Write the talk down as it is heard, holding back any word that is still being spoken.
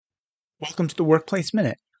Welcome to the Workplace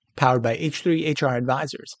Minute, powered by H3 HR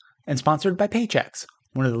Advisors and sponsored by Paychex,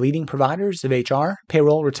 one of the leading providers of HR,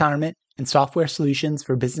 payroll, retirement, and software solutions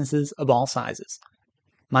for businesses of all sizes.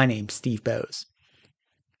 My name's Steve Bowes.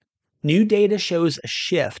 New data shows a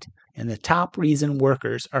shift in the top reason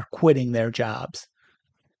workers are quitting their jobs.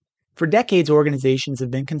 For decades, organizations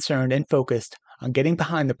have been concerned and focused on getting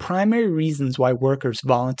behind the primary reasons why workers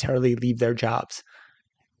voluntarily leave their jobs.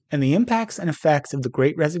 And the impacts and effects of the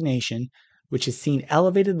Great Resignation, which has seen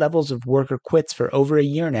elevated levels of worker quits for over a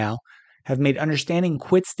year now, have made understanding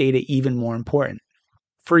quits data even more important.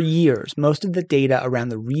 For years, most of the data around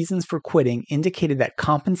the reasons for quitting indicated that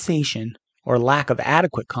compensation, or lack of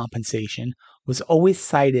adequate compensation, was always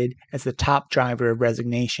cited as the top driver of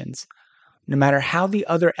resignations. No matter how the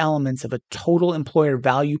other elements of a total employer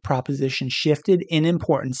value proposition shifted in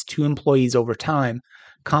importance to employees over time,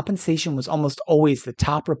 compensation was almost always the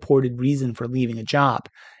top reported reason for leaving a job,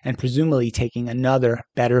 and presumably taking another,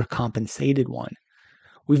 better compensated one.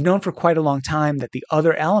 We've known for quite a long time that the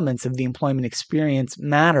other elements of the employment experience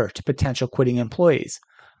matter to potential quitting employees: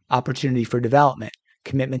 opportunity for development,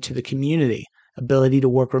 commitment to the community, ability to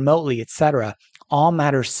work remotely, etc. All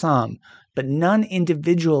matter some, but none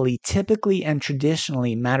individually, typically and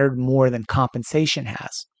traditionally, mattered more than compensation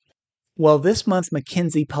has. Well, this month,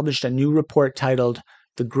 McKinsey published a new report titled,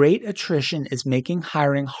 "The Great Attrition is Making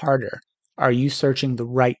Hiring Harder. Are You Searching the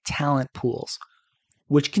Right Talent Pools?"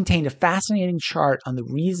 which contained a fascinating chart on the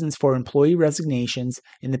reasons for employee resignations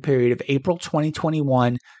in the period of April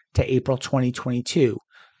 2021 to April 2022,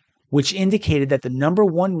 which indicated that the number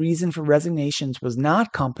one reason for resignations was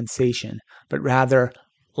not compensation, but rather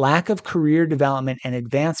lack of career development and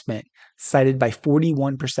advancement, cited by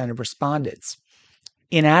 41% of respondents.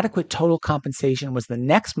 Inadequate total compensation was the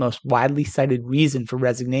next most widely cited reason for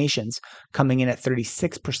resignations, coming in at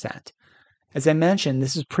 36%. As I mentioned,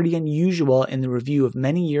 this is pretty unusual in the review of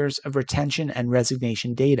many years of retention and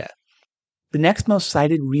resignation data. The next most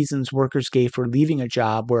cited reasons workers gave for leaving a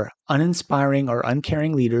job were uninspiring or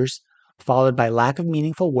uncaring leaders, followed by lack of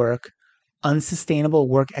meaningful work, unsustainable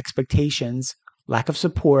work expectations, lack of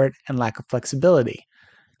support, and lack of flexibility.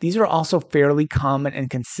 These are also fairly common and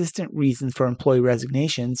consistent reasons for employee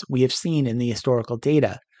resignations we have seen in the historical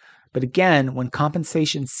data. But again, when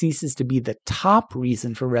compensation ceases to be the top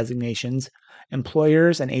reason for resignations,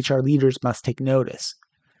 employers and HR leaders must take notice.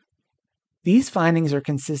 These findings are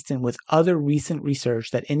consistent with other recent research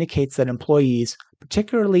that indicates that employees,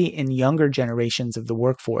 particularly in younger generations of the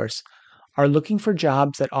workforce, are looking for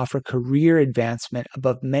jobs that offer career advancement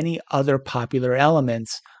above many other popular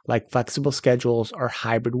elements like flexible schedules or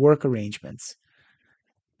hybrid work arrangements.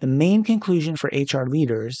 The main conclusion for HR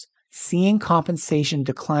leaders, seeing compensation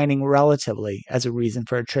declining relatively as a reason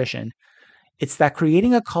for attrition, it's that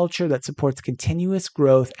creating a culture that supports continuous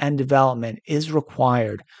growth and development is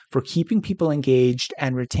required for keeping people engaged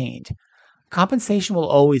and retained. Compensation will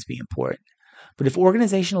always be important, but if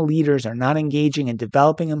organizational leaders are not engaging and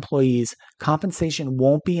developing employees, compensation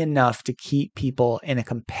won't be enough to keep people in a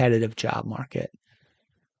competitive job market.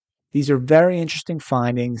 These are very interesting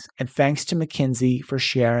findings, and thanks to McKinsey for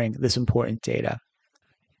sharing this important data.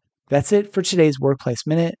 That's it for today's Workplace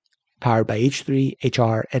Minute, powered by H3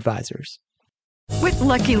 HR Advisors. With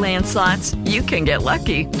Lucky Land Slots, you can get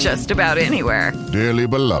lucky just about anywhere. Dearly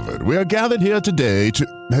beloved, we are gathered here today to...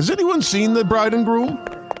 Has anyone seen the bride and groom?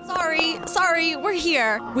 Sorry, we're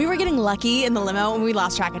here. We were getting lucky in the limo and we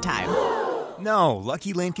lost track of time. No,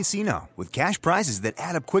 Lucky Land Casino, with cash prizes that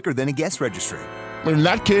add up quicker than a guest registry. In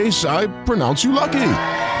that case, I pronounce you lucky.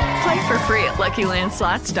 Play for free at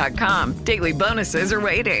LuckyLandSlots.com. Daily bonuses are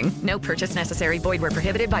waiting. No purchase necessary. Void where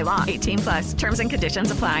prohibited by law. 18+. Terms and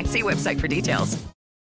conditions apply. See website for details.